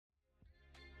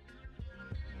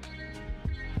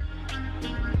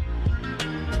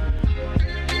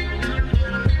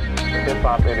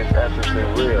hip-hop in its essence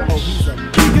and real. Oh, he's a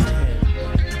biggest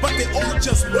head. But they all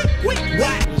just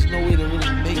whack. There's no way to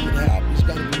really make it happen. He's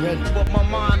got to be ready. But my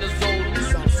mind is old.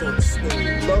 Sounds so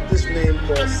smooth. Love this name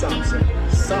called Salsa.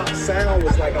 Sound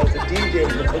was like I was a DJ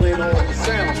with the blend all the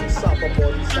sounds and sop up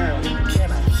all these sounds.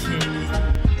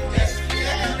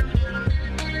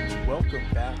 Welcome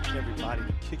back, everybody,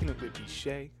 to Kickin It with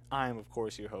BShea. I am, of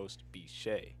course, your host,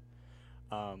 BShea.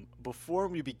 Before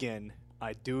we begin,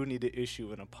 I do need to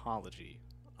issue an apology.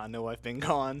 I know I've been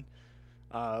gone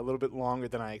a little bit longer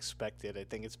than I expected. I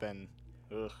think it's been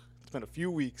a few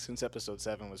weeks since episode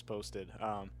 7 was posted,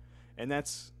 and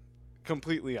that's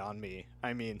completely on me.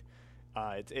 I mean,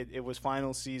 it was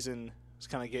final season. I was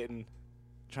kind of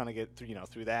trying to get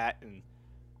through that, and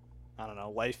I don't know,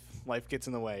 life gets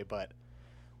in the way, but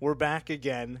we're back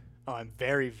again. Oh, I'm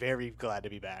very, very glad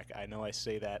to be back. I know I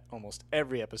say that almost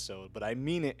every episode, but I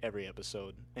mean it every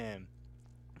episode. And,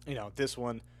 this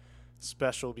one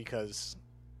special because,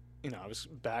 I was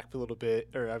back for a little bit,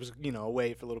 or I was,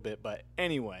 away for a little bit. But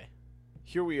anyway,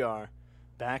 here we are,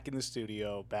 back in the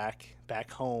studio, back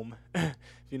home, if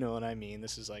you know what I mean.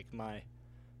 This is like my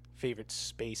favorite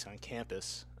space on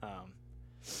campus.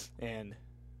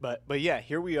 But yeah,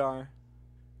 here we are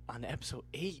on episode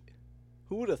 8.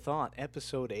 Who would have thought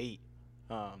episode 8?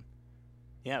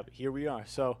 Yeah, but here we are.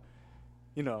 So,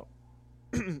 in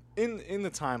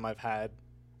the time I've had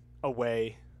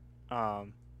away, I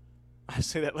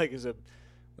say that like I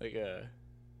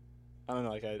don't know,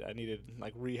 like I needed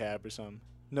like rehab or something.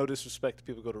 No disrespect to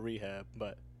people who go to rehab,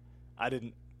 but I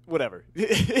didn't. Whatever.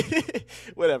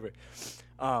 Whatever.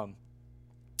 But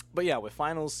yeah, with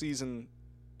finals season,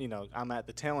 I'm at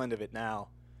the tail end of it now.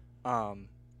 I've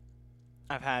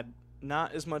had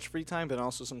not as much free time, but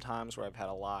also some times where I've had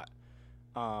a lot.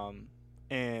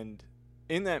 And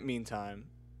in that meantime,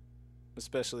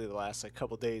 especially the last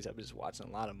couple days, I've been just watching a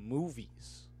lot of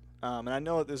movies. And I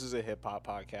know that this is a hip hop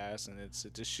podcast and it's a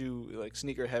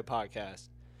sneakerhead podcast.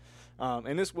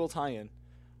 And this will tie in,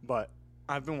 but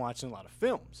I've been watching a lot of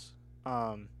films.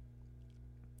 Some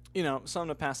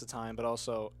to pass the time, but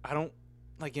also I don't,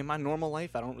 like in my normal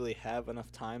life, I don't really have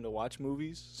enough time to watch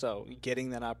movies. So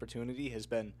getting that opportunity has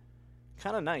been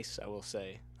kind of nice, I will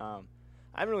say. I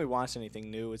haven't really watched anything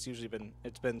new. It's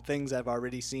been things I've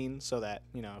already seen, so that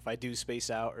if I do space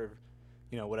out or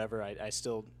whatever, I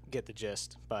still get the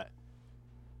gist. But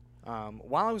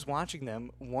while I was watching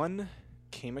them, one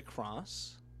came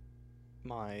across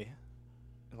my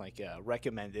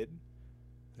recommended,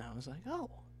 and I was like, oh,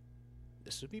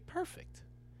 this would be perfect.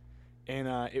 And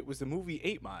it was the movie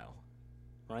 8 Mile,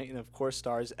 right? And of course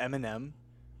stars Eminem.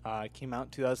 Came out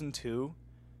in 2002.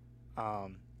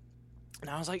 And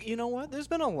I was like, you know what? There's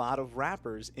been a lot of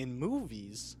rappers in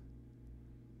movies.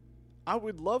 I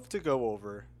would love to go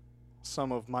over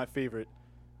some of my favorite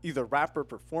either rapper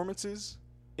performances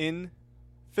in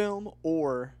film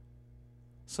or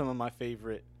some of my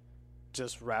favorite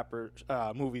just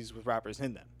movies with rappers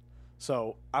in them.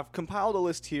 So I've compiled a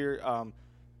list here.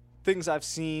 Things I've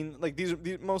seen, like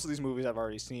most of these movies I've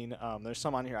already seen. There's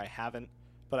some on here I haven't,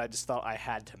 but I just thought I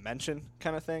had to mention,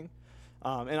 kind of thing.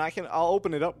 And I'll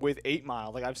open it up with 8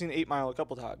 Mile. Like I've seen 8 Mile a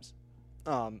couple times.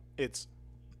 It's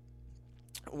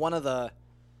probably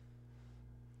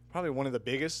one of the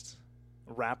biggest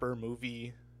rapper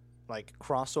movie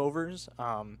crossovers.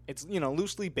 It's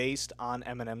loosely based on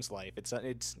Eminem's life. It's not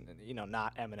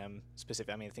Eminem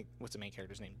specific. I mean, I think what's the main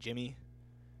character's name? Jimmy.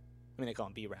 I mean, they call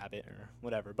him B Rabbit or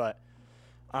whatever. But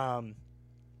what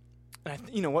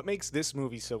makes this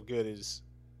movie so good is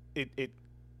it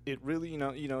really,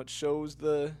 it shows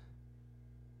the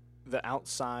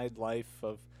outside life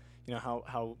of,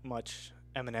 how much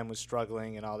Eminem was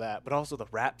struggling and all that. But also the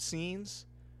rap scenes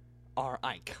are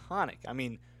iconic. I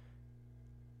mean,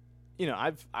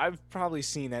 I've probably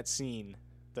seen that scene,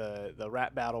 the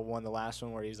rap battle one, the last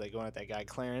one where he's going at that guy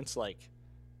Clarence,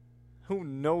 who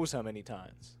knows how many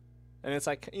times. And it's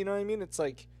you know what I mean? It's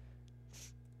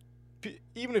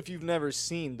even if you've never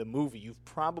seen the movie, you've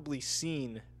probably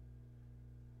seen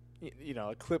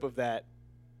a clip of that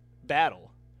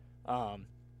battle.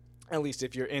 At least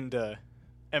if you're into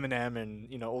Eminem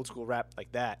and, old school rap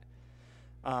like that.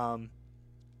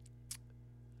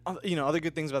 Other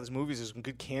good things about this movie is there's some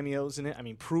good cameos in it. I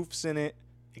mean, Proof's in it,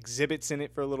 Exhibit's in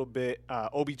it for a little bit.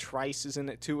 Obi Trice is in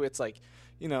it too. It's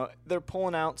they're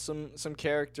pulling out some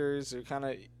characters. They're kind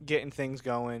of getting things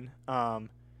going. But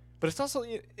it's also,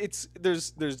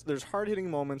 there's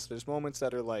hard-hitting moments. There's moments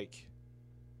that are a little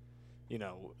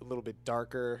bit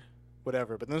darker,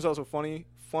 whatever. But there's also funny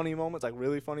moments,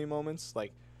 really funny moments.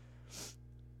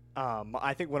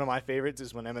 I think one of my favorites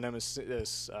is when Eminem is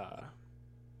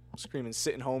screaming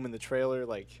 "sitting home" in the trailer,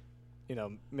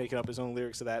 making up his own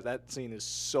lyrics to that. That scene is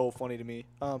so funny to me.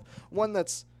 One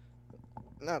that's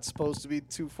not supposed to be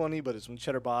too funny, but it's when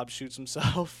Cheddar Bob shoots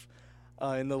himself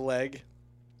in the leg.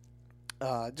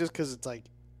 Just because it's like,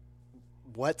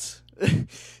 what?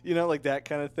 Like that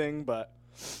kind of thing. But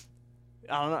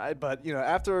I don't know. But,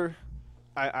 after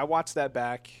I watched that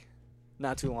back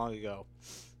not too long ago,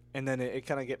 and then it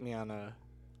kind of get me on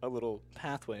a little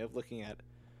pathway of looking at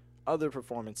other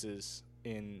performances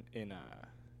in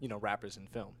rappers in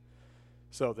film.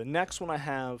 So the next one I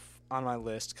have on my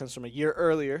list comes from a year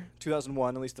earlier,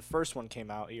 2001. At least the first one came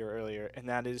out a year earlier, and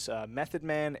that is Method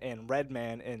Man and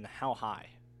Redman in How High.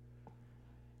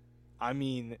 I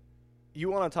mean, you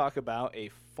want to talk about a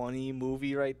funny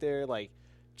movie right there, like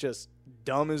just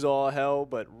dumb as all hell,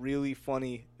 but really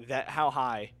funny. That How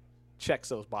High checks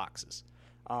those boxes.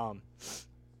 The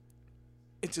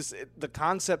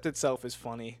concept itself is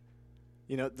funny.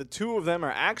 The two of them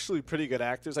are actually pretty good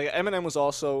actors. Like Eminem was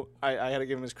also, I had to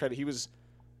give him his credit. He was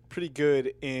pretty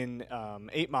good in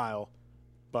 8 Mile,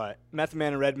 but Method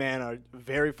Man and Redman are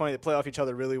very funny. They play off each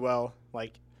other really well.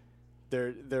 Like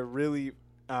they're really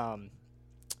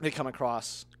they come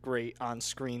across great on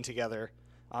screen together.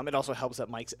 It also helps that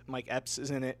Mike Epps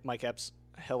is in it. Mike Epps,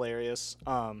 hilarious.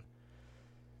 But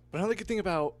another good thing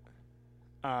about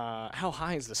How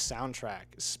High is the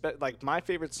soundtrack. Like my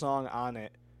favorite song on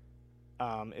it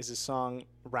is a song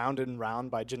Round and Round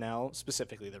by Janelle,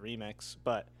 specifically the remix.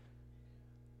 But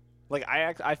like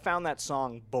I found that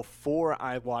song before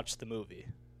I watched the movie.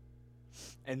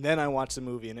 And then I watched the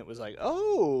movie and it was like,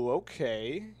 oh,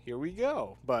 okay, here we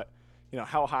go. But,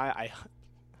 How High, I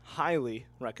highly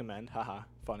recommend. Haha,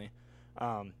 funny.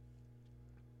 I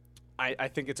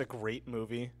think it's a great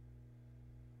movie.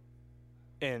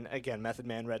 And again, Method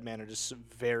Man, Redman are just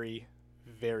very,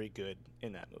 very good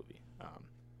in that movie.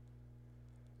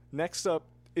 Next up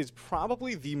is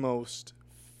probably the most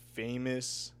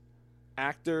famous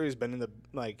actor. He's been in the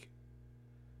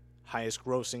highest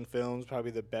grossing films,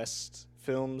 probably the best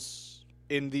films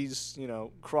in these,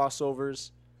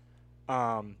 crossovers.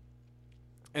 And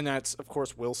that's of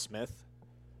course Will Smith.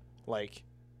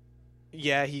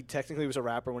 He technically was a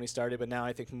rapper when he started, but now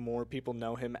I think more people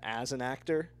know him as an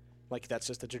actor. Like that's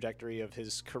just the trajectory of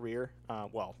his career.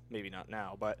 Well, maybe not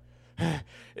now, but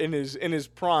in his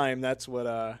prime, that's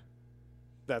what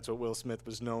Will Smith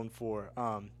was known for.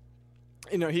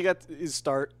 He got his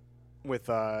start with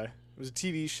it was a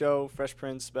TV show, Fresh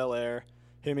Prince, Bel-Air,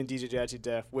 him and DJ Jazzy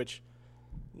Jeff. Which,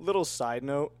 little side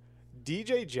note,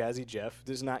 DJ Jazzy Jeff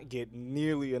does not get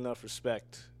nearly enough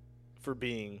respect for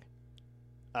being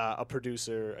a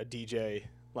producer, a DJ,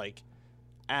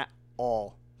 at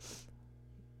all.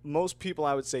 Most people,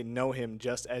 I would say, know him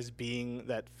just as being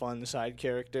that fun side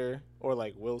character, or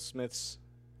Will Smith's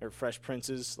or Fresh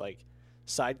Prince's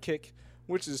sidekick,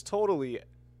 which is totally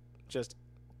just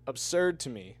absurd to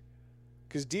me.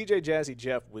 Because DJ Jazzy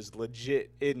Jeff was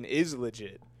legit and is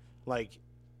legit.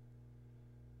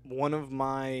 One of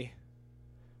my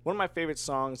favorite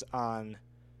songs on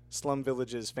Slum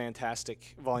Village's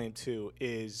Fantastic Volume 2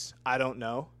 is I Don't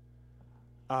Know.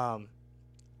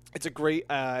 It's a great,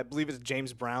 I believe it's a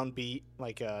James Brown beat,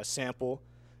 sample,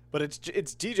 but it's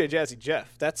DJ Jazzy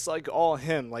Jeff. That's all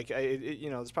him.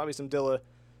 There's probably some Dilla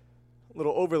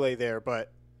little overlay there,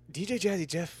 but DJ Jazzy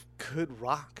Jeff could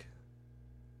rock,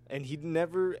 and he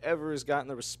never ever has gotten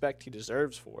the respect he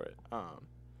deserves for it.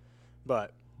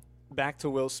 But back to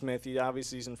Will Smith. He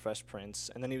obviously is in Fresh Prince,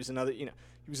 and then he was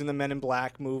he was in the Men in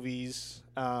Black movies.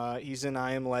 He's in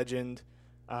I Am Legend.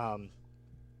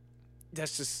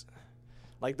 That's just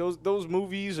those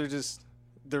movies are just,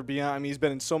 they're beyond. I mean, he's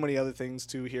been in so many other things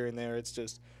too, here and there. It's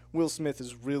just Will Smith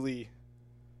has really,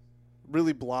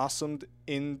 really blossomed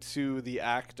into the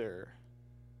actor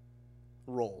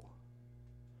role.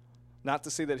 Not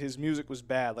to say that his music was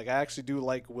bad. I actually do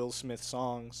like Will Smith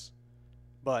songs,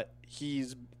 but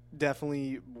he's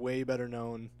definitely way better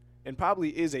known and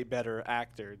probably is a better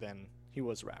actor than he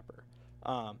was a rapper.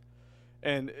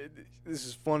 This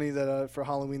is funny that for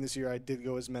Halloween this year I did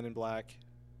go as Men in Black.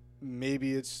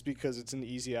 Maybe it's because it's an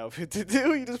easy outfit to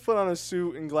do. You just put on a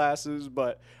suit and glasses,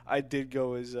 but I did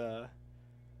go as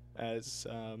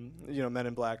Men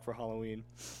in Black for Halloween.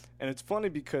 And it's funny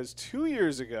because 2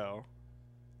 years ago,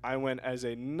 I went as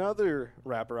another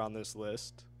rapper on this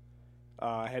list.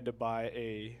 I had to buy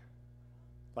a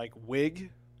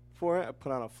wig for it. I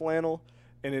put on a flannel,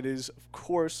 and it is, of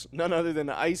course, none other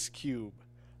than Ice Cube.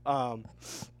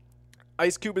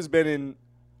 Ice Cube has been in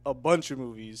a bunch of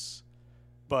movies,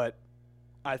 but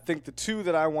I think the two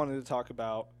that I wanted to talk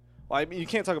about, well, I mean, you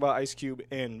can't talk about Ice Cube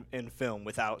in film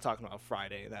without talking about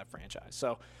Friday, that franchise.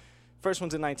 So, first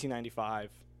one's in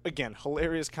 1995. again,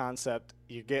 hilarious concept.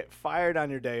 You get fired on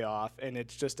your day off, and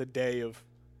it's just a day of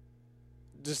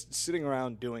just sitting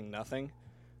around doing nothing,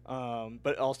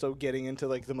 but also getting into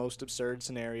like the most absurd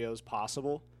scenarios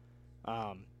possible.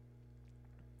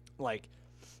 Like,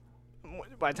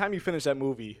 by the time you finish that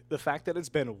movie, the fact that it's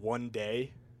been one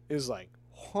day is like,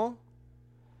 huh?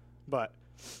 But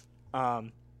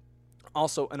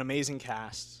also an amazing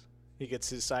cast. He gets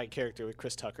his side character with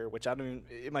Chris Tucker, which I don't even,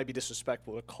 it might be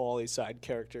disrespectful to call a side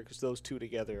character because those two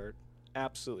together are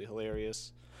absolutely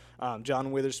hilarious.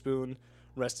 John Witherspoon,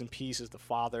 rest in peace, is the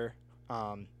father.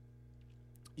 You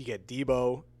get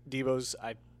Debo. Debo's,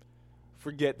 I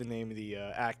forget the name of the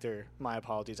actor. My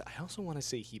apologies. I also want to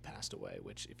say he passed away,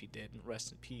 which if he did,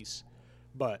 rest in peace.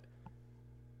 But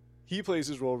he plays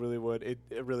his role really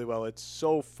well. It's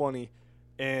so funny.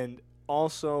 And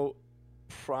also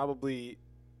probably,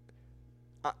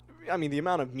 I mean, the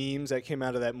amount of memes that came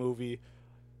out of that movie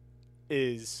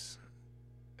is,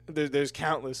 there's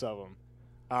countless of them.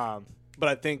 But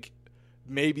I think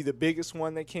maybe the biggest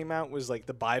one that came out was like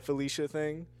the Bye Felicia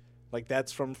thing. Like,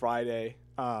 that's from Friday.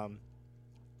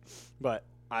 But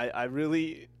I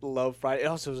really love Friday. It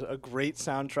also is a great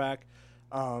soundtrack.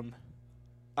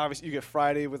 Obviously, you get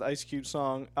Friday with Ice Cube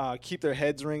song, Keep Their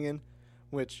Heads Ringing,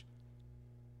 which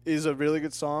is a really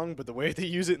good song, but the way they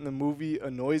use it in the movie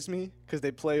annoys me because they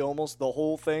play almost the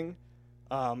whole thing.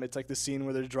 It's like the scene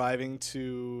where they're driving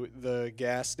to the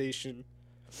gas station.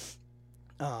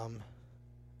 And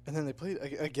then they play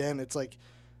it again. It's like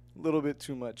a little bit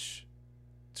too much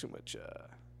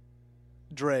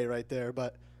Dre right there.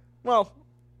 But, well,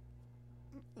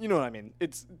 you know what I mean.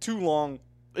 It's too long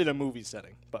in a movie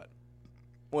setting, but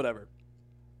whatever.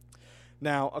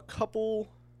 Now,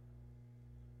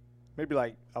 maybe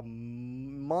like a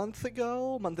month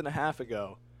and a half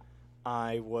ago,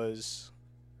 it was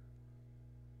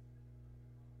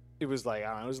like, I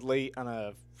don't know, it was late on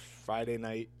a Friday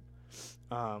night.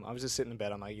 I was just sitting in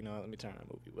bed. I'm like, you know what, let me turn on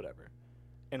a movie, whatever.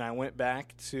 And I went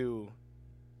back to,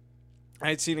 I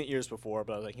had seen it years before,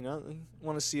 but I was like, you know, I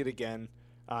want to see it again.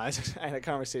 I had a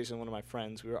conversation with one of my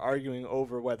friends. We were arguing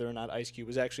over whether or not Ice Cube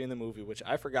was actually in the movie, which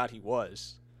I forgot he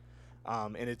was.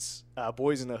 And it's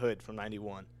Boys in the Hood from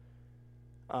 '91.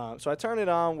 So I turned it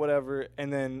on, whatever,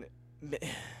 and then,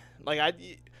 like,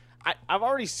 I've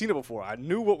already seen it before. I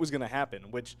knew what was going to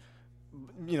happen, which,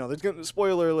 you know, there's going to,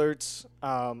 spoiler alerts.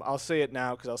 I'll say it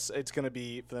now because it's going to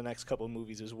be for the next couple of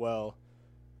movies as well.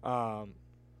 I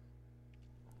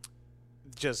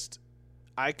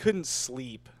couldn't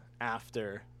sleep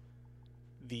after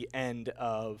the end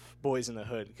of Boys in the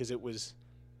Hood because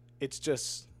it's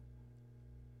just,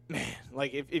 man,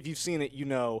 like, if you've seen it, you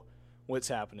know what's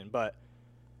happening. But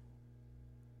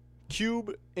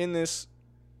Cube in this,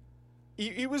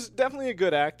 he was definitely a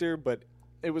good actor, but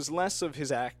it was less of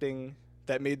his acting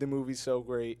that made the movie so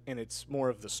great, and it's more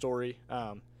of the story.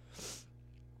 And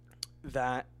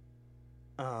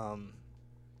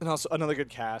also another good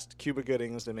cast. Cuba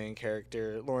Gooding is the main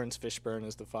character. Lawrence Fishburne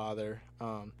is the father.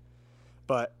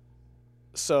 But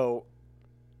so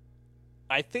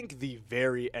I think the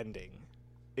very ending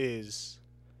is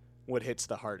what hits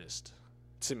the hardest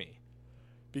to me,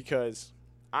 because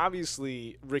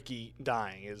obviously Ricky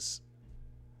dying is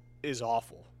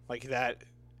awful. Like,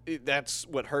 that's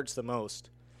what hurts the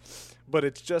most. But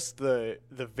it's just the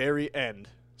very end.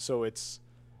 So it's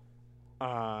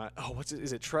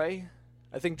is it Trey?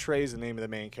 I think Trey is the name of the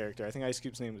main character. I think Ice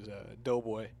Cube's name is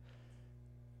Doughboy.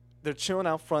 They're chilling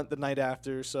out front the night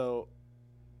after, so,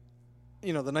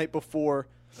 you know, the night before,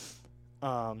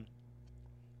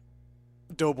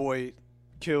 Doughboy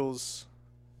kills,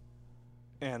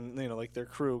 and, you know, like, their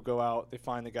crew go out, they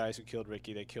find the guys who killed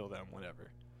Ricky, they kill them,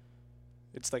 whatever.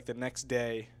 It's like the next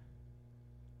day,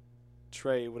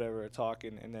 Trey, whatever, are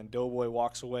talking, and then Doughboy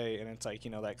walks away, and it's like,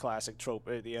 you know, that classic trope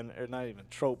at the end, or not even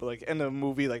trope, but like end of the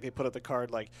movie, like they put up the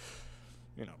card, like,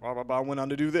 you know, blah blah blah, went on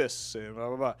to do this, and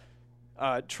blah blah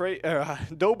blah.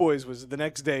 Doughboy's was the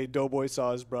next day. Doughboy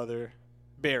saw his brother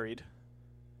buried,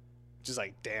 which is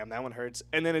like, damn, that one hurts.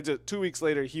 And then 2 weeks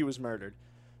later, he was murdered.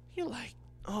 You're like,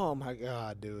 oh my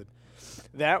god, dude,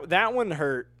 that one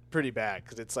hurt pretty bad,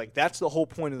 because it's like, that's the whole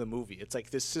point of the movie. It's like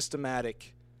this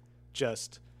systematic,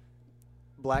 just,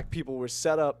 black people were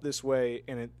set up this way,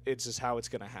 and it's just how it's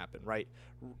going to happen, right?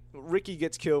 Ricky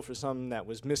gets killed for something that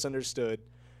was misunderstood.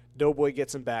 Doughboy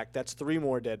gets him back. That's 3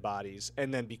 more dead bodies.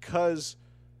 And then because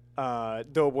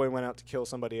Doughboy went out to kill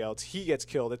somebody else, he gets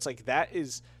killed. It's like,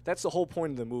 that's the whole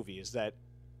point of the movie, is that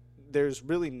there's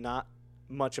really not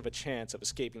much of a chance of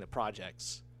escaping the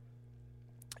projects.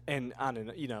 And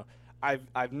you know,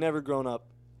 I've never grown up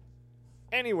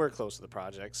anywhere close to the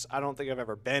projects. I don't think I've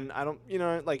ever been. I don't, you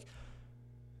know, like,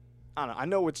 I don't know. I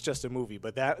know it's just a movie,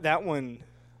 but that one,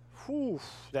 whew,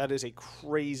 that is a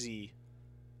crazy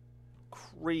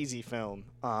film.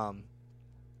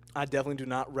 I definitely do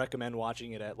not recommend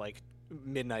watching it at like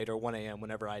midnight or 1 a.m.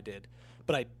 whenever I did,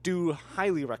 but I do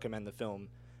highly recommend the film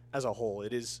as a whole.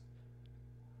 It is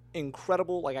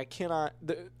incredible. Like I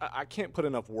can't put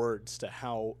enough words to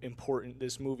how important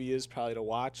this movie is probably to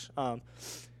watch. And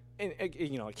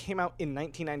you know, it came out in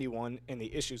 1991, and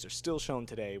the issues are still shown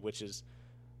today, which is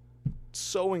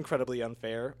so incredibly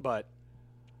unfair. But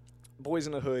Boys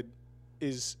in the Hood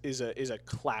is a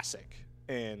classic,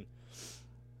 and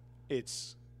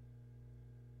it's,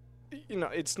 you know,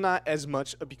 it's not as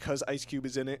much because Ice Cube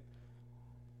is in it.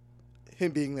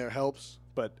 Him being there helps,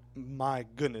 but my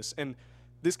goodness. And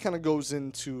this kind of goes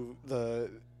into the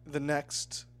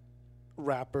next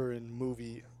rapper and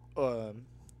movie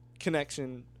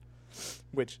connection,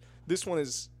 which this one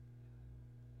is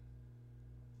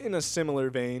in a similar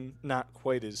vein, not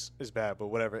quite as bad, but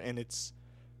whatever. And it's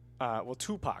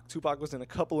Tupac. Tupac was in a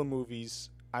couple of movies.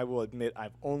 I will admit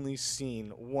I've only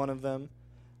seen one of them.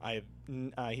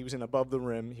 He was in Above the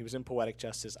Rim. He was in Poetic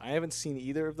Justice. I haven't seen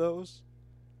either of those.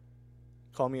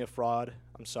 Call me a fraud.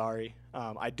 I'm sorry.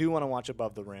 I do want to watch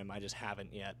Above the Rim. I just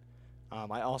haven't yet.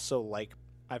 I also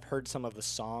I've heard some of the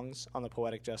songs on the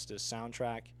Poetic Justice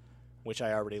soundtrack, which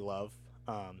I already love.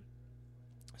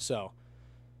 So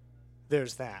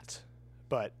there's that.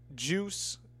 But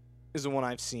Juice is the one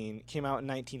I've seen. Came out in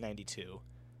 1992.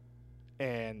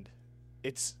 And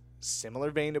it's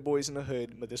similar vein to Boys in the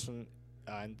Hood, but this one,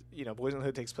 you know, Boys in the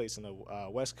Hood takes place in the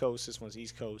West Coast. This one's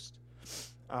East Coast.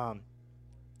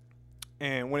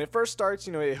 And when it first starts,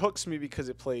 you know, it hooks me because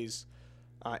it plays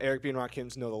Eric B. and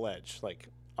Rakim's Know the Ledge, like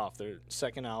off their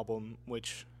second album,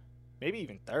 which maybe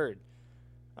even third.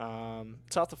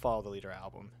 It's off the Follow the Leader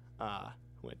album,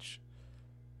 which,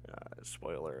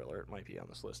 spoiler alert, might be on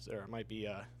this list, or it might be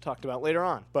talked about later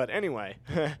on. But anyway,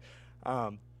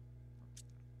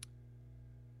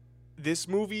 this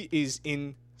movie is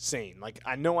insane. Like,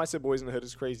 I know I said Boys in the Hood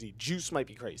is crazy. Juice might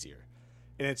be crazier.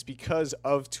 And it's because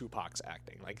of Tupac's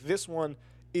acting. Like, this one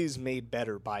is made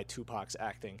better by Tupac's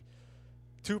acting.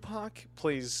 Tupac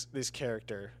plays this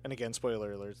character, and again,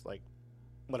 spoiler alerts, like,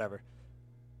 whatever,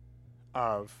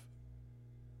 of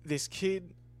this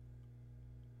kid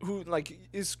who, like,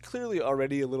 is clearly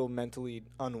already a little mentally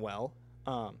unwell.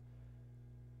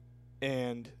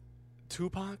 And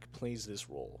Tupac plays this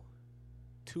role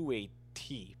to a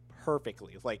T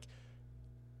perfectly. Like,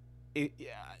 it,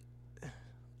 yeah,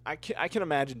 I can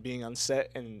imagine being on set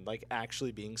and, like,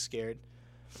 actually being scared.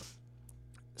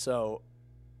 So,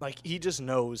 like, he just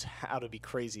knows how to be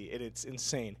crazy, and it's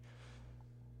insane.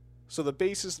 So the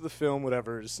basis of the film,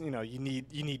 whatever, is, you know, you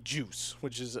need juice,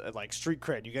 which is like street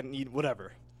cred. You gotta need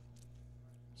whatever.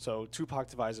 So Tupac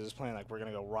devises his plan, like, we're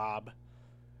gonna go rob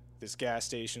this gas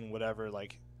station, whatever.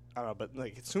 Like, I don't know, but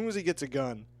like as soon as he gets a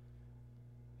gun,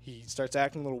 he starts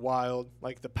acting a little wild.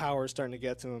 Like, the power is starting to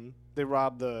get to him. They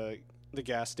rob the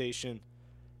gas station,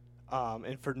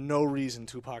 and for no reason,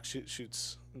 Tupac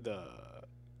shoots the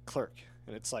clerk,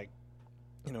 and it's like,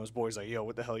 you know, his boy's like, yo,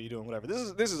 what the hell are you doing? Whatever.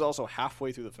 This is also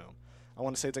halfway through the film. I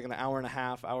want to say it's like an hour and a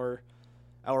half, hour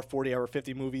 40, hour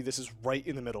 50 movie. This is right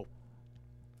in the middle.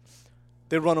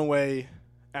 They run away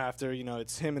after, you know,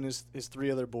 it's him and his three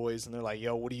other boys, and they're like,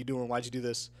 yo, what are you doing? Why'd you do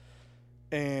this?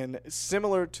 And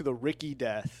similar to the Ricky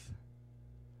death,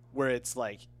 where it's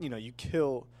like, you know, you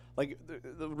kill, like,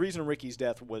 the reason Ricky's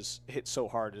death was hit so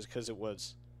hard is because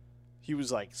he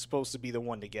was, like, supposed to be the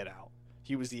one to get out.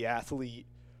 He was the athlete.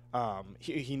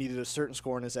 He needed a certain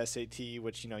score in his SAT,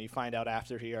 which, you know, you find out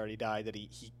after he already died that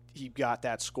he got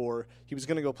that score. He was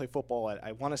going to go play football at,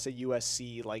 I want to say,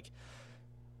 USC. Like,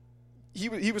 he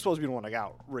was supposed to be the one that got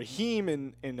out. Raheem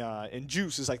in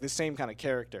Juice is, like, the same kind of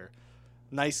character.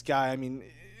 Nice guy. I mean,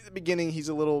 in the beginning, he's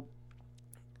a little,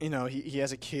 you know, he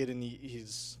has a kid, and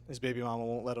his baby mama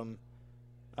won't let him,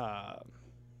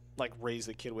 like, raise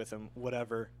the kid with him,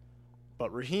 whatever.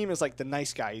 But Raheem is, like, the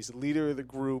nice guy. He's the leader of the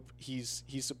group. He's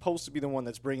supposed to be the one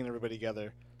that's bringing everybody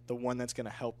together, the one that's going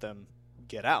to help them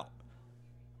get out.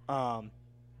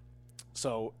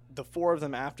 So the four of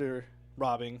them, after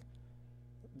robbing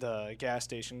the gas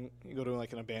station, go to,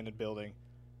 like, an abandoned building.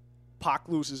 Pac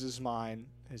loses his mind.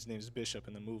 His name is Bishop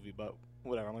in the movie, but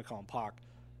whatever. I'm going to call him Pac.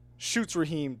 Shoots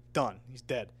Raheem. Done. He's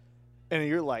dead. And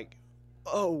you're like,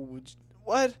 oh,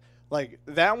 what? Like,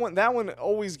 that one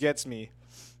always gets me.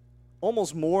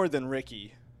 Almost more than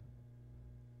Ricky.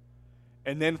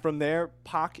 And then from there,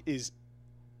 Pac is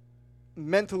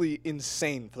mentally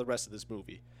insane for the rest of this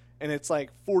movie. And it's like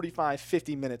 45,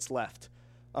 50 minutes left.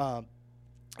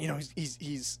 You know,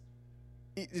 he's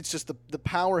it's just the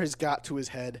power has got to his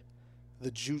head.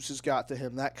 the juices got to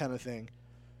him, that kind of thing.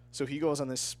 So he goes on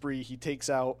this spree. He takes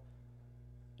out,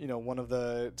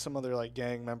 some other like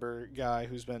gang member guy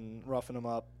who's been roughing him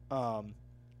up.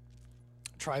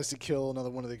 Tries to kill another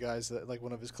one of the guys that like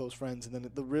one of his close friends, and then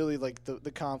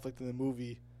the conflict in the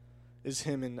movie is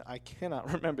him and I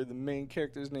cannot remember the main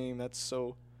character's name. That's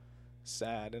so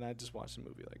sad, and I just watched the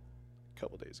movie like a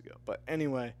couple days ago. But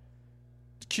anyway,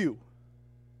 Q.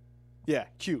 Yeah,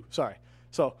 Q. Sorry.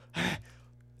 So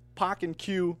Pac and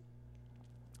Q,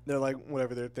 they're like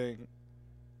whatever their thing.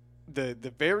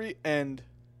 The very end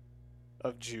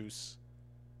of Juice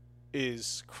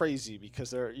is crazy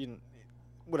because they're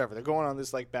they're going on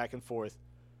this like back and forth.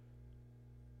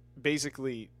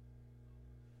 Basically,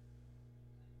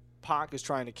 Pac is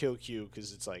trying to kill Q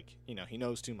because it's like, he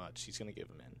knows too much. He's going to give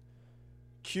him in.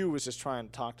 Q was just trying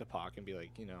to talk to Pac and be like,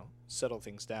 settle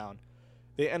things down.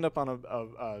 They end up on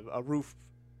a roof,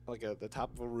 like the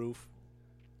top of a roof.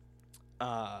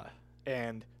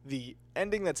 And the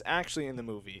ending that's actually in the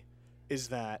movie is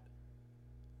that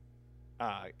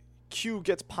Q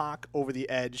gets Pac over the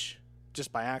edge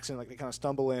just by accident. Like, they kind of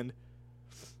stumble in.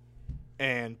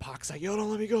 And Pac's like, yo, don't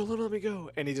let me go.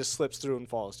 And he just slips through and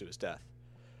falls to his death.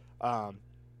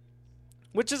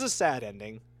 Which is a sad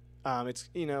ending. It's,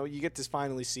 you get to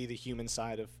finally see the human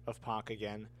side of Pac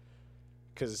again.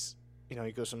 Because,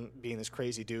 he goes from being this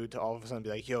crazy dude to all of a sudden be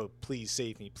like, yo, please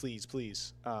save me,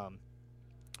 please.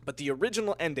 But the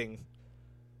original ending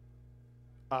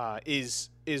is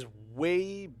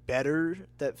way better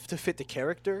to fit the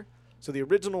character. So the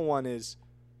original one it's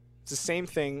the same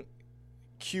thing.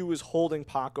 Q is holding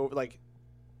Pac over, like,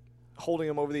 holding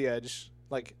him over the edge,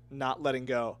 like, not letting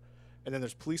go. And then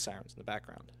there's police sirens in the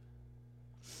background.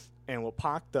 And what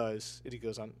Pac does is he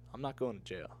goes, I'm not going to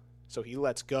jail. So he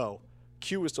lets go.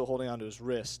 Q is still holding onto his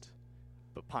wrist,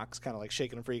 but Pac's kind of like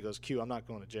shaking him free. He goes, Q, I'm not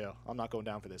going to jail. I'm not going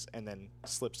down for this. And then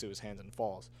slips to his hands and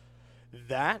falls.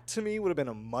 That, to me, would have been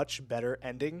a much better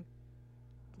ending.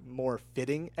 More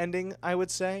fitting ending, I would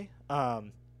say. I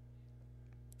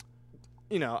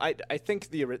think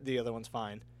the other one's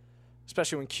fine.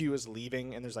 Especially when Q is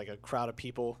leaving and there's like a crowd of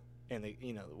people. And,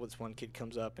 this one kid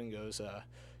comes up and goes,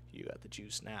 you got the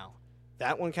juice now.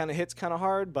 That one kind of hits kind of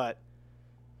hard, but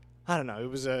I don't know. It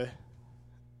was a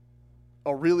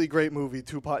really great movie.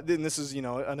 Tupac, and this is, in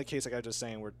a case like I was just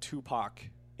saying, where Tupac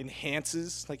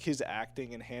enhances, like his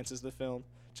acting enhances the film,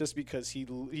 just because he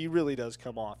really does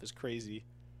come off as crazy.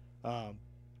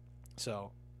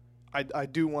 So I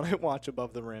do want to watch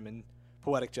Above the Rim and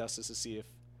Poetic Justice to see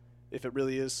if it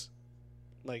really is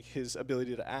like his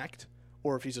ability to act,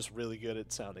 or if he's just really good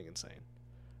at sounding insane.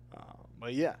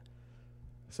 But yeah,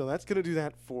 so that's going to do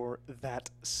that for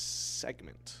that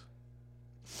segment.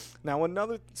 Now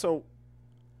so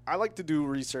I like to do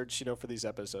research, for these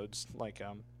episodes, like,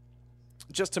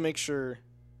 just to make sure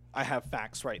I have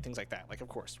facts right, things like that, like, of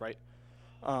course, right?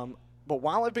 But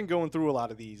while I've been going through a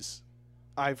lot of these,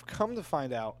 I've come to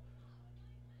find out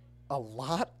a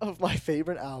lot of my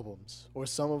favorite albums, or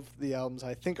some of the albums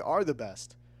I think are the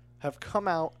best, have come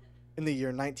out in the year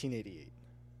 1988.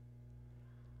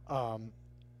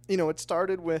 It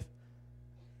started with,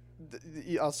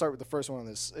 I'll start with the first one on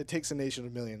this. It Takes a Nation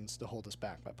of Millions to Hold Us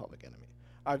Back by Public Enemy.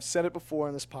 I've said it before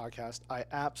in this podcast. I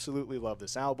absolutely love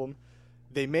this album.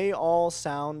 They may all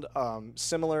sound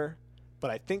similar, but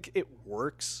I think it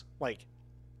works. Like,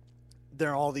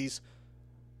 there are all these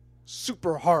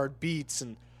super hard beats,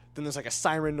 and then there's like a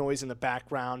siren noise in the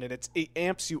background, and it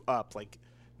amps you up. Like,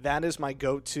 that is my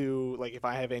go-to. Like, if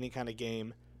I have any kind of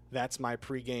game, that's my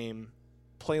pregame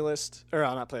playlist, or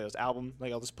not playlist, album.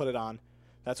 Like, I'll just put it on.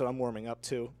 That's what I'm warming up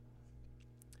to.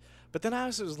 But then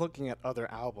as I was looking at other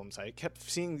albums, I kept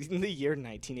seeing the year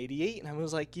 1988, and I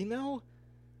was like,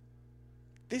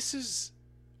 this is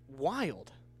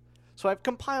wild. So I've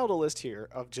compiled a list here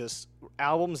of just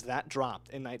albums that dropped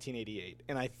in 1988,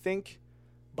 and I think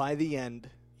by the end,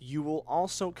 you will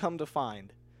also come to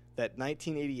find that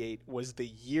 1988 was the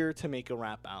year to make a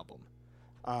rap album.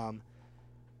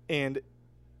 And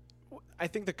I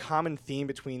think the common theme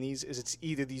between these is it's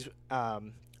either these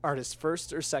artists'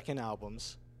 first or second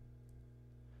albums,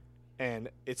 and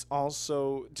it's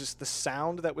also just the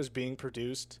sound that was being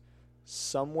produced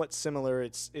somewhat similar.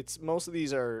 It's most of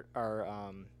these are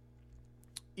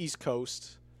East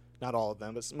Coast, not all of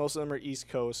them, but most of them are East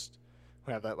Coast,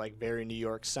 who have that like very New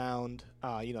York sound,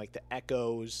 like the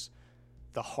echoes,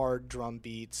 the hard drum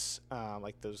beats,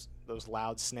 like those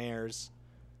loud snares.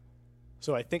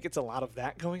 So I think it's a lot of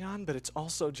that going on, but it's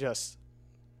also just,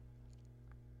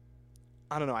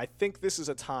 I don't know, I think this is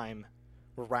a time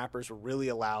where rappers were really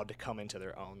allowed to come into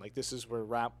their own. Like, this is where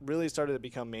rap really started to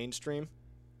become mainstream.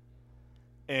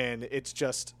 And it's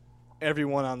just,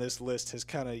 everyone on this list has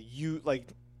kind of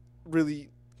really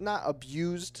not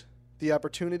abused the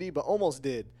opportunity, but almost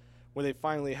did, where they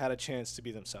finally had a chance to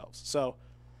be themselves. So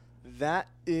that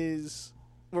is,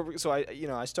 so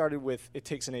I started with "It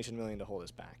Takes a Nation Million to Hold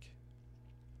Us Back."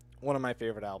 One of my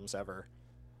favorite albums ever.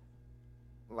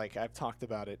 Like, I've talked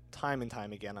about it time and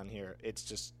time again on here. It's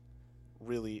just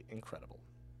really incredible.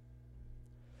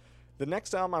 The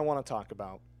next album I want to talk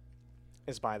about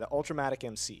is by the Ultramatic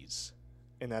MCs,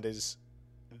 and that is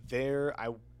I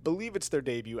believe it's their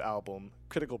debut album,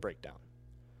 Critical Breakdown.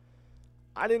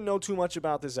 I didn't know too much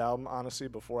about this album, honestly,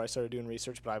 before I started doing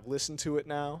research, but I've listened to it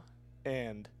now,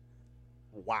 and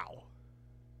wow.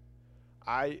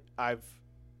 I've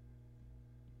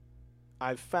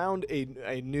found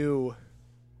a new,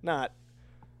 not,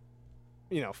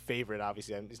 favorite,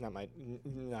 obviously. He's not one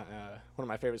of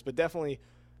my favorites, but definitely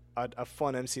a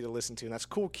fun MC to listen to, and that's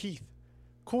Kool Keith.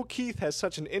 Kool Keith has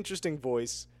such an interesting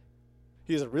voice.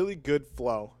 He has a really good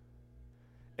flow.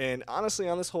 And honestly,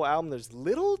 on this whole album, there's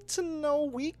little to no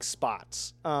weak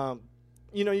spots.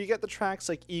 You get the tracks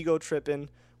like Ego Trippin',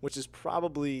 which is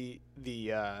probably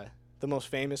the most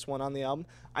famous one on the album.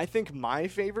 I think my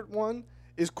favorite one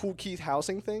is Kool Keith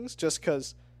Housing Things, just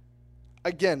because,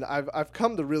 again, I've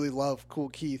come to really love Kool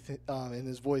Keith in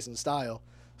his voice and style.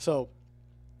 So,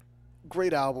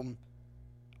 great album.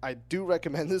 I do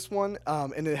recommend this one,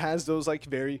 and it has those like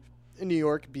very New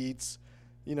York beats,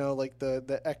 like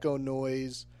the echo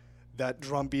noise, that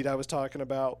drum beat I was talking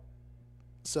about.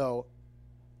 So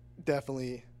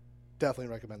definitely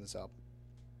recommend this album.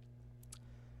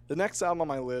 The next album on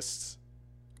my list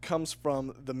comes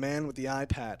from the man with the eye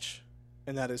patch,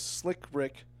 and that is Slick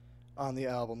Rick on the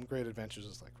album Great Adventures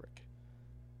of Slick Rick.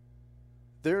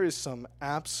 There is some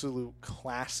absolute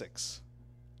classics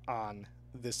on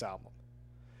this album.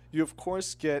 You, of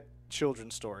course, get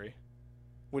Children's Story,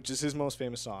 which is his most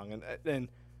famous song, and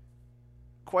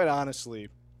quite honestly,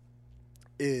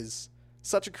 is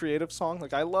such a creative song.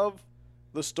 Like, I love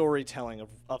the storytelling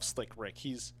of Slick Rick.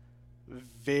 He's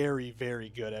very, very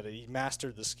good at it. He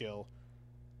mastered the skill.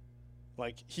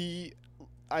 Like, it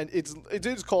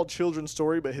is called Children's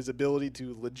Story, but his ability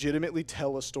to legitimately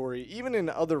tell a story, even in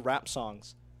other rap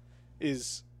songs,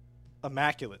 is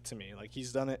immaculate to me. Like,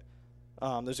 he's done it.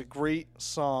 There's a great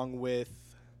song with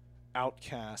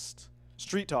Outkast,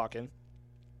 Street Talkin',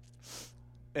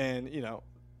 and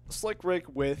Slick Rick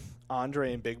with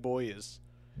Andre and Big Boy is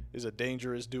a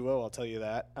dangerous duo, I'll tell you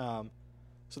that.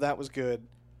 So that was good.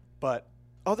 But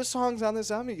other songs on this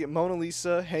album, you get Mona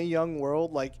Lisa, Hey Young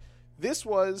World. Like, this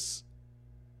was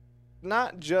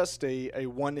not just a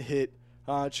one-hit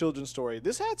children's story.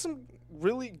 This had some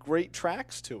really great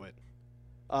tracks to it.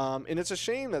 And it's a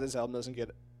shame that this album doesn't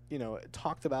get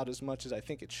talked about as much as I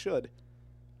think it should.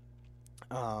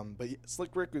 But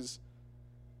Slick Rick was,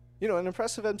 an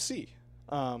impressive MC.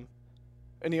 And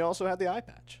he also had the eye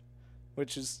patch,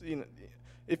 which is,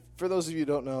 if for those of you who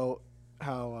don't know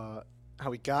how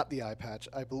he got the eye patch,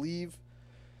 I believe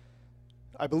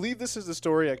this is the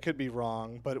story. I could be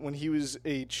wrong, but when he was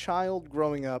a child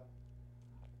growing up,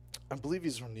 I believe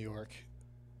he's from New York.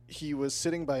 He was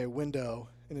sitting by a window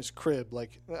in his crib,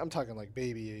 like I'm talking like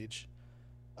baby age.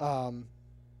 And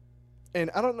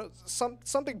I don't know,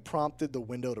 something prompted the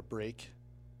window to break.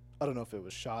 I don't know if it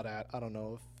was shot at. I don't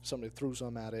know if somebody threw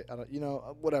some at it. I don't,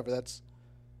 whatever. That's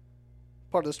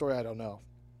part of the story. I don't know.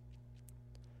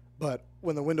 But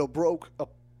when the window broke, a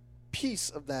piece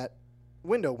of that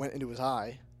window went into his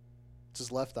eye. It's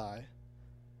his left eye.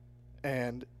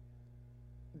 And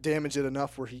damaged it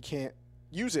enough where he can't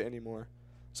use it anymore.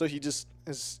 So he just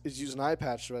is using an eye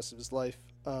patch the rest of his life.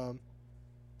 So,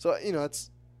 it's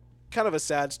kind of a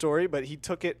sad story, but he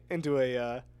took it in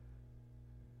a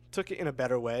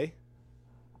better way.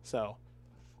 So,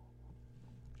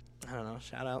 I don't know.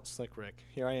 Shout out Slick Rick.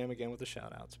 Here I am again with the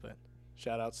shout outs, but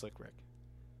shout out Slick Rick.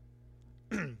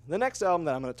 The next album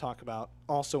that I'm going to talk about,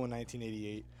 also in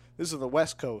 1988, this is the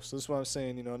West Coast. This is what I was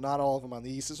saying, not all of them on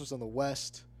the East. This was on the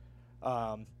West.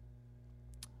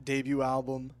 Debut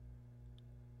album.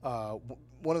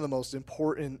 One of the most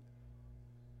important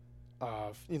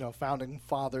founding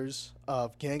fathers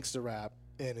of gangster rap,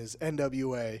 and is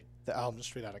NWA, the album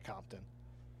Straight Outta Compton.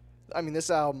 I mean, this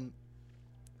album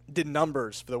did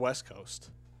numbers for the West Coast,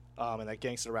 and that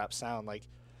gangster rap sound. Like,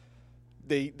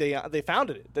 they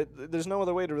founded it. There's no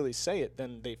other way to really say it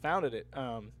than they founded it.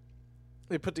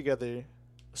 They put together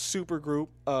a super group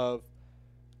of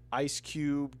Ice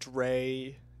Cube,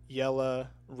 Dre, Yella,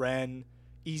 Ren,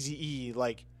 Eazy-E,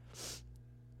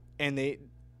 and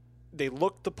they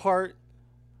looked the part,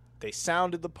 they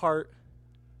sounded the part,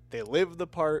 they lived the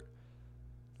part.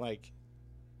 Like,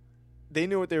 they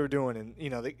knew what they were doing,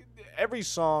 and every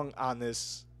song on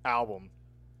this album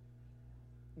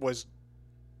was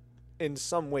in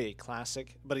some way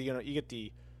classic. But you get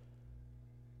the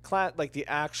the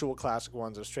actual classic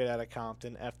ones are Straight Outta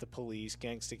Compton, F the Police,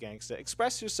 Gangsta Gangsta.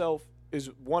 Express Yourself is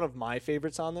one of my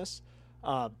favorites on this.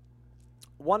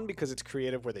 One, because it's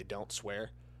creative where they don't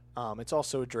swear. It's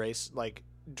also Dre's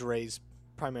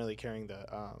primarily carrying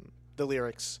the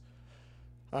lyrics.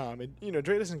 And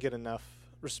Dre doesn't get enough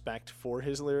respect for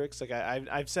his lyrics. Like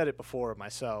I've said it before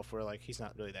myself, where like he's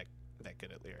not really that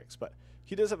good at lyrics, but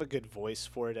he does have a good voice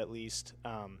for it at least.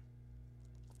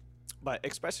 But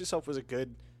Express Yourself was a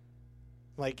good,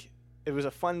 it was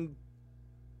a fun,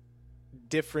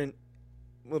 different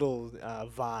little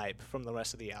vibe from the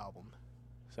rest of the album.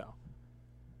 So,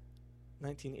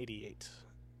 1988,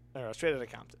 or Straight Outta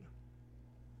Compton.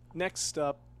 Next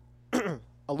up,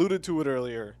 alluded to it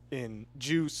earlier in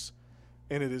Juice,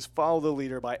 and it is Follow the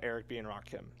Leader by Eric B. and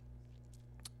Rakim.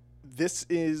 This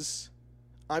is,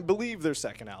 I believe, their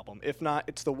second album. If not,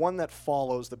 it's the one that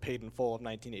follows the Paid in Full of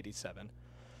 1987,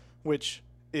 which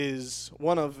is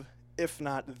one of, if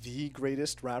not the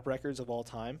greatest rap records of all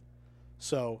time.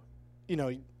 So,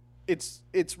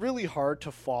 it's really hard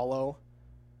to follow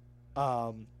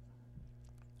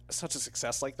such a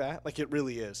success like that. Like, it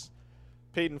really is.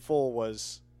 Paid in Full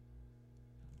was,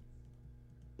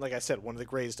 like I said, one of the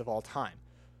greatest of all time.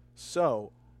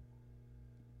 So,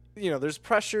 there's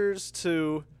pressures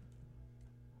to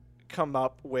come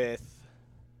up with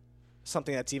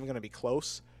something that's even going to be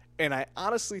close. And I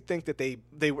honestly think that they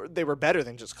were better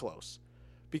than just close,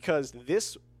 because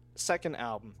this second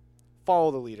album,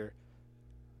 Follow the Leader,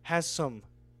 has some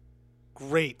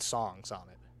great songs on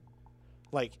it.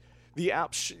 Like the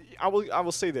app, I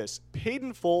will say this: Paid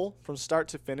in Full from start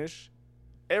to finish,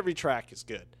 every track is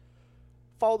good.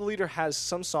 Follow the Leader has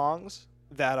some songs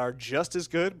that are just as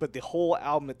good, but the whole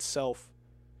album itself,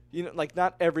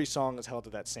 not every song is held to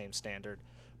that same standard.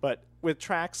 But with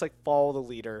tracks like Follow the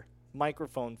Leader,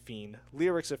 Microphone Fiend,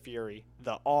 Lyrics of Fury,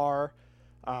 The R,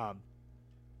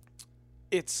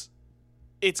 it's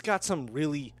got some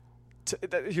really,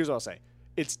 here's what I'll say,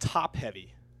 it's top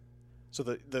heavy. So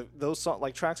those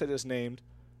tracks I just named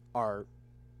are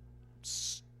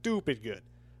stupid good.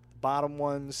 The bottom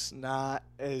ones not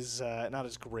as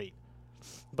great,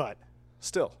 but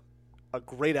still a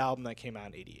great album that came out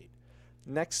in '88.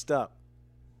 Next up,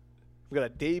 we got a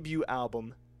debut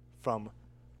album from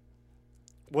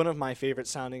one of my favorite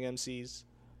sounding MCs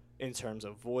in terms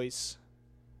of voice,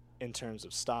 in terms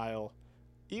of style,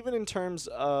 even in terms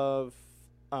of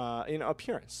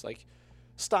appearance. Like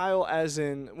style, as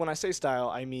in, when I say style,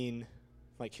 I mean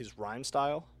like his rhyme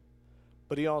style,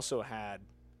 but he also had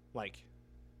like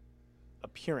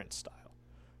appearance style.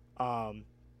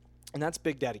 And that's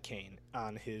Big Daddy Kane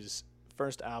on his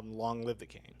first album, Long Live the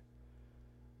Kane.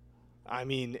 I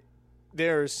mean,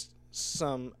 there's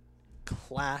some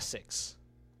classics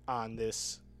on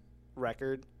this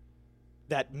record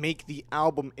that make the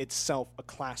album itself a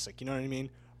classic. You know what I mean?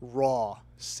 Raw,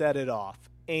 Set It Off,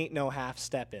 Ain't No Half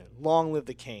Steppin', Long Live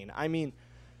the Kane. I mean,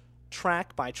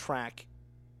 track by track,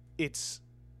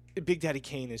 Big Daddy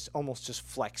Kane is almost just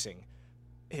flexing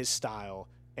his style,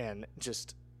 and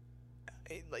just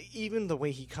even the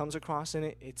way he comes across in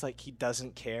it, it's like he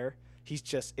doesn't care.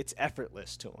 It's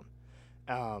effortless to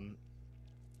him.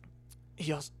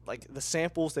 He also, the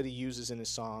samples that he uses in his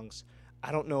songs,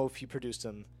 I don't know if he produced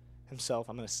them himself.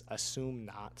 I'm going to assume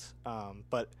not.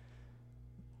 But,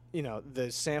 the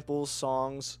samples,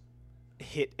 songs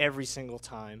hit every single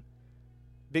time.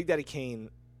 Big Daddy Kane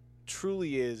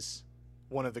truly is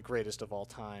one of the greatest of all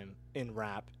time in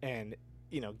rap. And,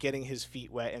 getting his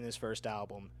feet wet in his first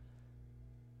album,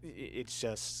 it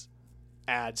just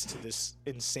adds to this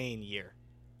insane year.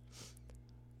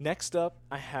 Next up,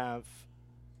 I have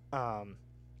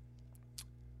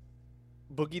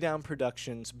Boogie Down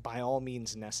Productions' By All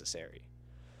Means Necessary.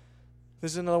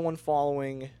 This is another one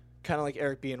following, kind of like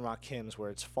Eric B. and Rakim's,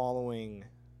 where it's following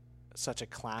such a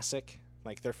classic.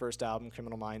 Like their first album,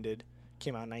 Criminal Minded,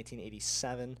 came out in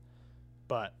 1987.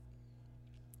 But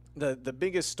the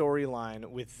biggest storyline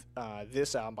with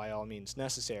this album, By All Means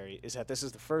Necessary, is that this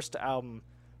is the first album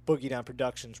Boogie Down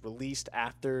Productions released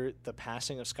after the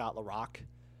passing of Scott LaRock.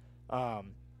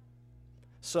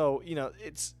 So,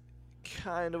 it's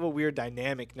kind of a weird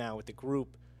dynamic now with the group.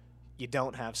 You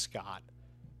don't have Scott.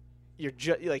 You're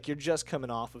just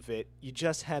coming off of it. You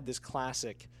just had this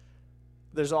classic.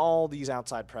 There's all these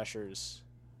outside pressures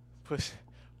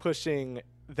pushing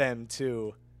them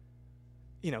to,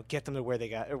 get them to where they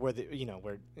got, or where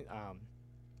where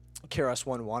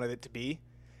KRS-One wanted it to be.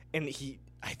 And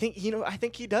I think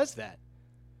he does that.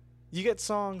 You get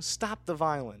songs, Stop the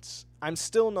Violence, I'm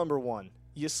Still Number One,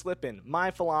 You Slippin',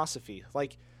 My Philosophy.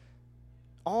 Like,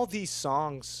 all these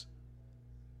songs,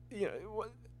 you know,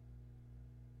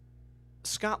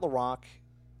 Scott LaRock,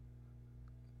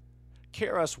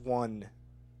 KRS-One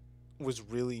was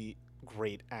really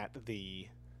great at the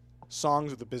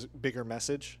songs with a bigger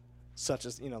message, such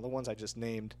as, the ones I just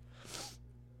named.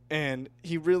 And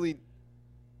he really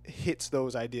hits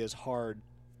those ideas hard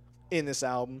in this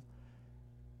album.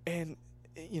 And,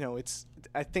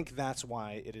 I think that's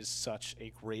why it is such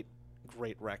a great,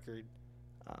 great record.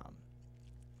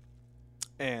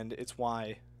 And it's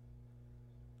why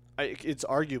it's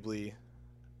arguably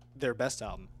their best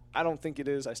album. I don't think it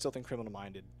is. I still think Criminal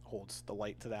Minded holds the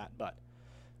light to that, but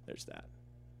there's that.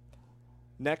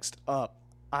 Next up,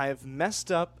 I have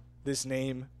messed up this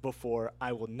name before.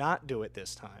 I will not do it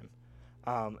this time.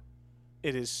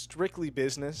 It is Strictly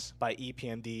Business by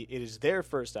EPMD. It is their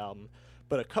first album,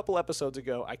 but a couple episodes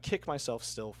ago, I kicked myself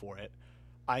still for it.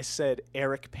 I said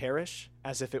Eric Parrish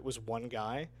as if it was one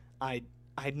guy. I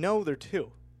know they're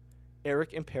two.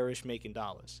 Eric and Parrish making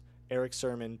dollars. Eric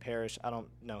Sermon, Parrish, I don't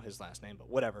know his last name, but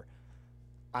whatever.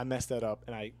 I messed that up,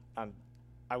 and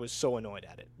I was so annoyed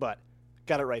at it, but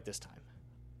got it right this time.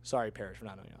 Sorry, Parrish, for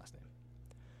not knowing your last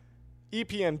name.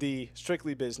 EPMD,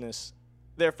 Strictly Business,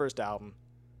 their first album,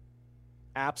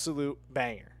 absolute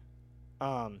banger.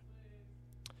 And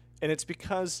it's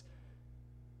because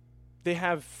they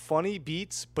have funny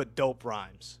beats but dope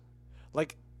rhymes.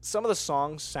 Like, some of the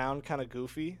songs sound kind of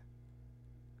goofy,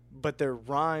 but their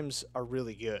rhymes are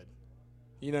really good.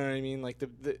 You know what I mean? Like,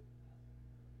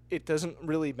 it doesn't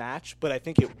really match, but I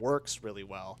think it works really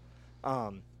well.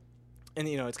 And,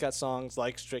 it's got songs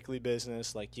like Strictly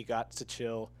Business, like You Got to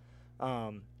Chill,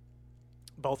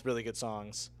 both really good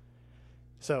songs.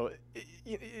 So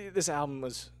this album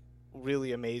was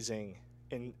really amazing,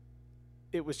 and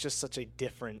it was just such a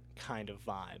different kind of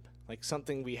vibe, like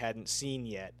something we hadn't seen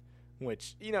yet,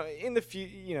 which, in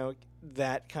the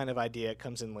that kind of idea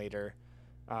comes in later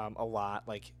a lot,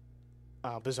 like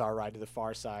Bizarre Ride to the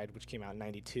Far Side, which came out in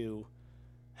 92,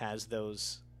 has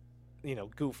those,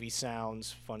 goofy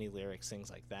sounds, funny lyrics,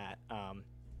 things like that.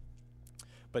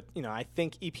 But, I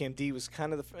think EPMD was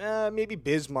kind of maybe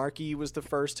Biz Markie was the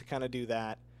first to kind of do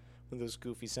that with those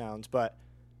goofy sounds. But,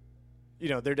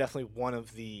 they're definitely one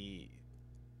of the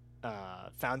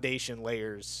foundation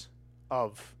layers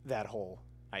of that whole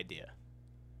idea.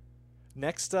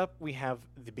 Next up, we have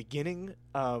the beginning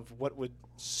of what would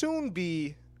soon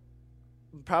be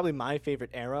probably my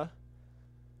favorite era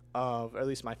of, or at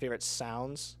least my favorite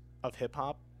sounds of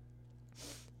hip-hop,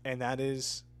 and that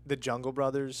is the Jungle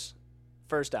Brothers'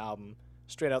 first album,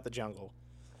 Straight Out the Jungle.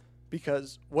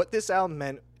 Because what this album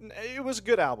meant, it was a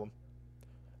good album,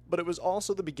 but it was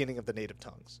also the beginning of the Native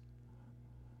Tongues.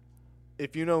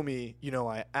 If you know me, you know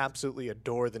I absolutely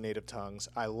adore the Native Tongues.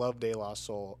 I love De La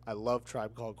Soul. I love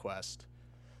Tribe Called Quest.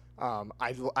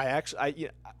 I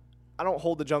don't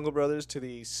hold the Jungle Brothers to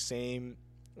the same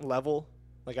level.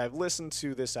 Like, I've listened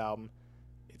to this album.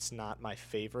 It's not my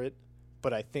favorite,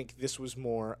 but I think this was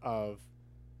more of,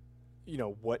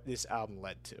 what this album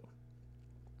led to.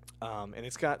 And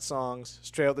it's got songs,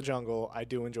 Straight Out the Jungle. I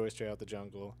do enjoy Straight Out the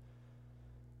Jungle.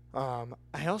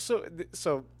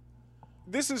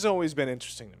 This has always been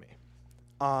interesting to me.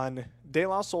 On De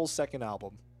La Soul's second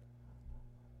album,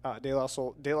 De La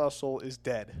Soul is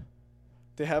Dead.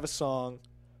 They have a song,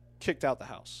 Kicked Out the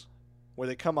House, where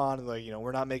they come on and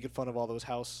we're not making fun of all those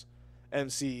house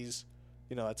MCs.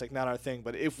 That's like not our thing.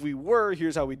 But if we were,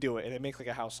 here's how we do it. And they make like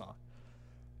a house song.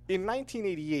 In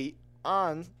 1988,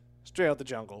 on Straight Out the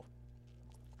Jungle,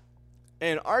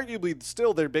 and arguably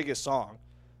still their biggest song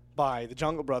by the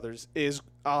Jungle Brothers is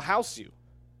I'll House You,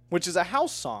 which is a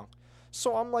house song.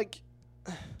 So I'm like,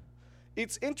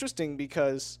 it's interesting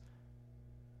because,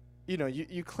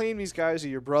 you claim these guys are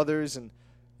your brothers and,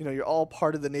 you're all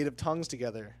part of the Native Tongues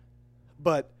together.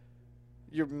 But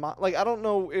I don't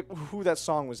know who that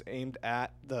song was aimed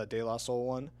at, the De La Soul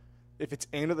one. If it's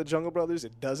aimed at the Jungle Brothers,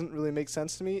 it doesn't really make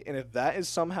sense to me. And if that is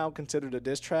somehow considered a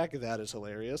diss track, that is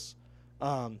hilarious.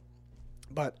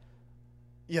 But,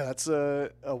 yeah, that's a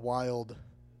wild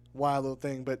little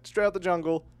thing. But Straight Out the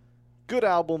Jungle, good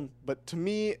album. But to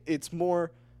me, it's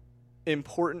more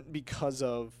important because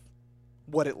of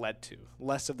what it led to,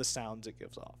 less of the sounds it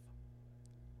gives off.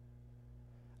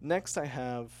 Next, I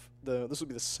have this will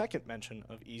be the second mention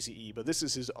of Eazy-E, but this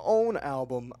is his own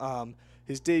album,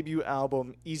 his debut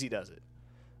album, Easy Does It.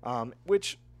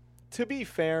 Which, to be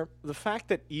fair, the fact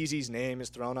that Eazy's name is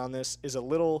thrown on this is a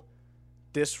little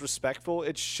disrespectful.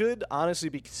 It should honestly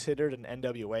be considered an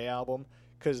NWA album,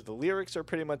 because the lyrics are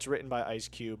pretty much written by Ice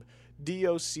Cube.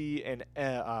 DOC and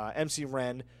MC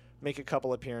Ren make a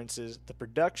couple appearances. The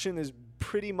production is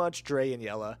pretty much Dre and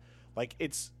Yella. Like,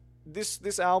 it's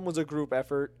this album was a group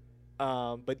effort,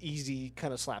 but Easy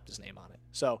kind of slapped his name on it.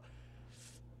 So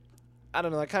I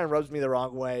don't know, that kind of rubs me the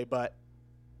wrong way, but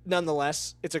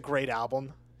nonetheless, it's a great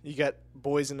album. You got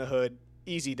Boys in the Hood,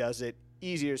 Easy does it,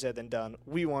 easier said than done.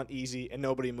 We Want Easy and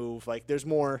Nobody Move. Like, there's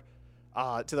more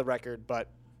to the record, but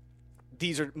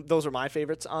those are my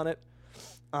favorites on it,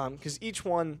 because each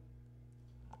one,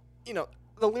 you know,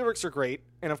 the lyrics are great,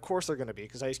 and of course they're going to be,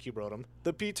 because Ice Cube wrote them.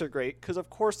 The beats are great, because of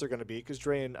course they're going to be, because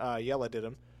Dre and Yella did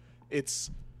them.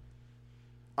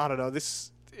 I don't know,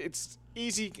 it's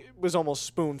Easy was almost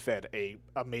spoon-fed a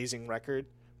amazing record,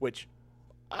 which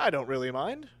I don't really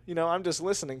mind. You know, I'm just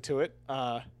listening to it,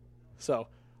 so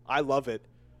I love it.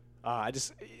 I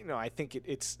think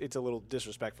it's a little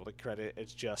disrespectful to credit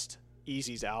it's just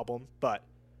Easy's album, but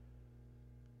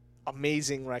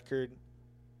amazing record.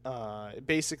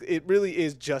 Basically, it really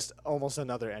is just almost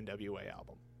another NWA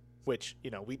album, which,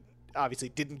 you know, we obviously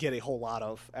didn't get a whole lot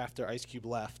of after Ice Cube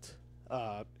left,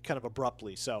 kind of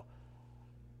abruptly. So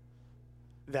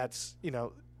that's, you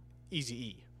know,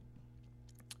 Eazy-E.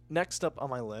 Next up on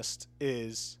my list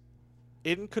is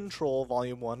In Control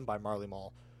Volume 1 by Marley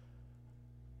Marl.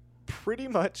 Pretty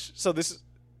much, so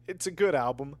it's a good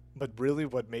album, but really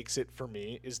what makes it for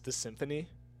me is the symphony.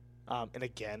 And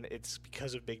again, it's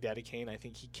because of Big Daddy Kane. I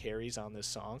think he carries on this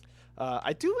song.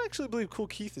 I do actually believe Kool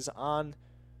Keith is on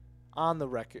the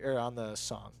record, or on the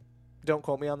song. Don't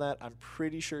quote me on that. I'm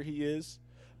pretty sure he is.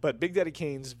 But Big Daddy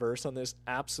Kane's verse on this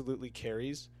absolutely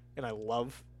carries, and I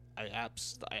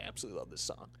absolutely love this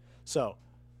song. So,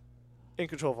 In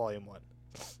Control Volume 1.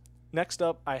 Next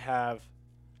up, I have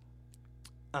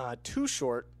Too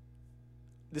Short.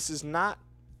 This is not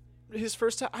his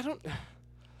first time.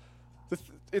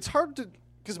 It's hard to,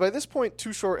 because by this point,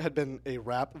 Too Short had been a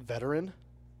rap veteran,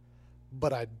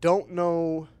 but I don't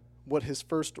know what his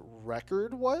first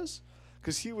record was,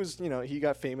 because he was, you know, he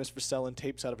got famous for selling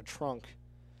tapes out of a trunk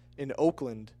in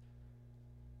Oakland.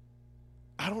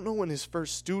 I don't know when his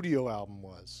first studio album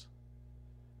was,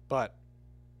 but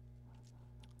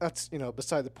that's, you know,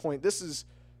 beside the point. This is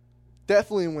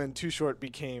definitely when Too Short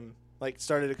became, like,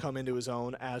 started to come into his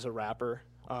own as a rapper.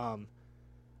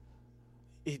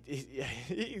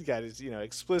 He's got his, you know,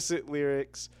 explicit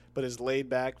lyrics, but his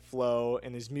laid-back flow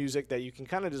and his music that you can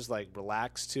kind of just, like,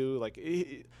 relax to. Like,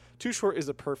 Too Short is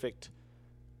the perfect,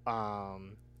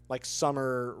 like,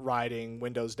 summer riding,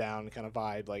 windows down kind of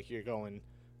vibe. Like, you're going,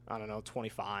 I don't know,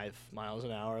 25 miles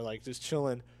an hour, like, just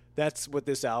chilling. That's what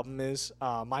this album is.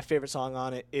 My favorite song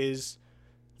on it is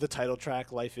the title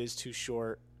track, Life Is Too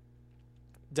Short.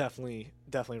 Definitely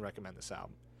recommend this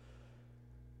album.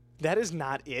 That is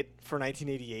not it for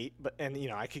 1988, and you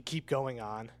know, I could keep going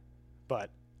on, but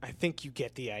I think you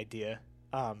get the idea.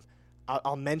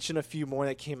 I'll mention a few more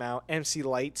that came out. MC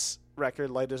Light's record,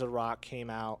 Light as a Rock,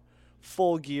 came out.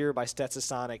 Full Gear by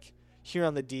Stetsasonic. Here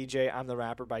on the DJ, I'm the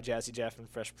Rapper by Jazzy Jeff and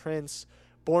Fresh Prince.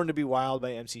 Born to Be Wild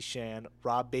by MC Shan.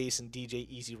 Rob Bass and DJ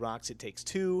Easy Rocks It Takes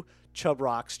Two. Chubb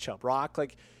Rocks Chubb Rock.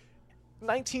 Like,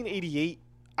 1988,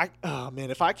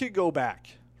 if I could go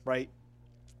back, right?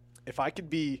 If I could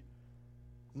be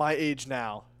my age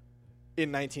now in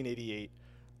 1988,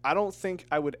 I don't think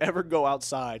I would ever go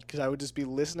outside, because I would just be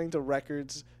listening to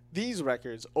these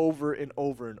records over and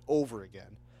over and over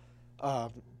again.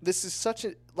 This is such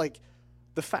a, like,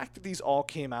 the fact that these all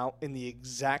came out in the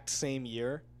exact same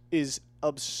year is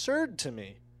absurd to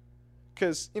me,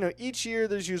 because, you know, each year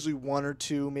there's usually one or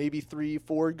two, maybe 3,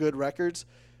 4 good records.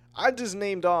 I just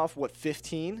named off,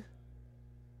 15,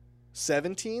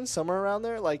 17, somewhere around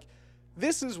there. Like,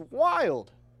 this is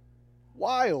wild.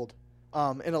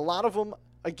 And a lot of them,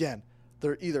 again,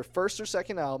 they're either first or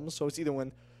second albums, so it's either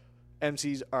when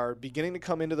MCs are beginning to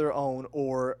come into their own,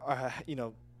 or you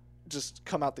know, just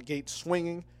come out the gate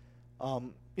swinging.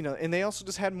 You know, and they also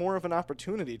just had more of an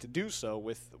opportunity to do so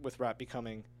with rap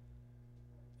becoming,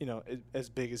 you know, as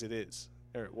big as it is,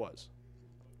 or it was.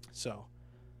 So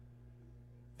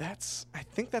I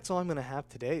think that's all I'm going to have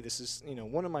today. This is, you know,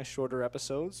 one of my shorter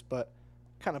episodes, but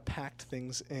kind of packed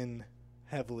things in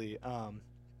heavily.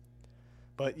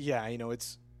 But yeah, you know,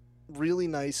 it's really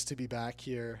nice to be back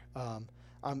here.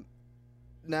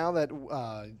 Now that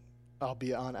I'll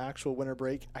be on actual winter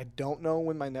break, I don't know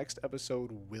when my next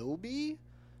episode will be.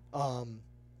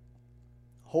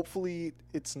 Hopefully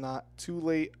it's not too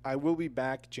late. I will be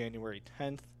back January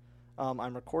 10th.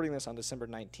 I'm recording this on December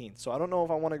 19th, so I don't know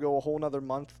if I want to go a whole nother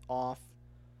month off,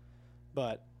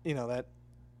 but, you know,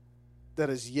 that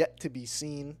is yet to be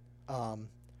seen.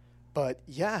 But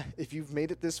yeah, if you've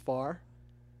made it this far,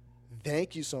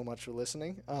 Thank you so much for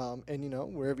listening.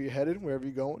 And, wherever you're headed, wherever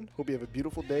you're going, hope you have a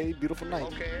beautiful day, beautiful night.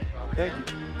 Okay.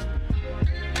 Thank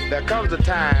you. There comes a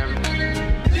time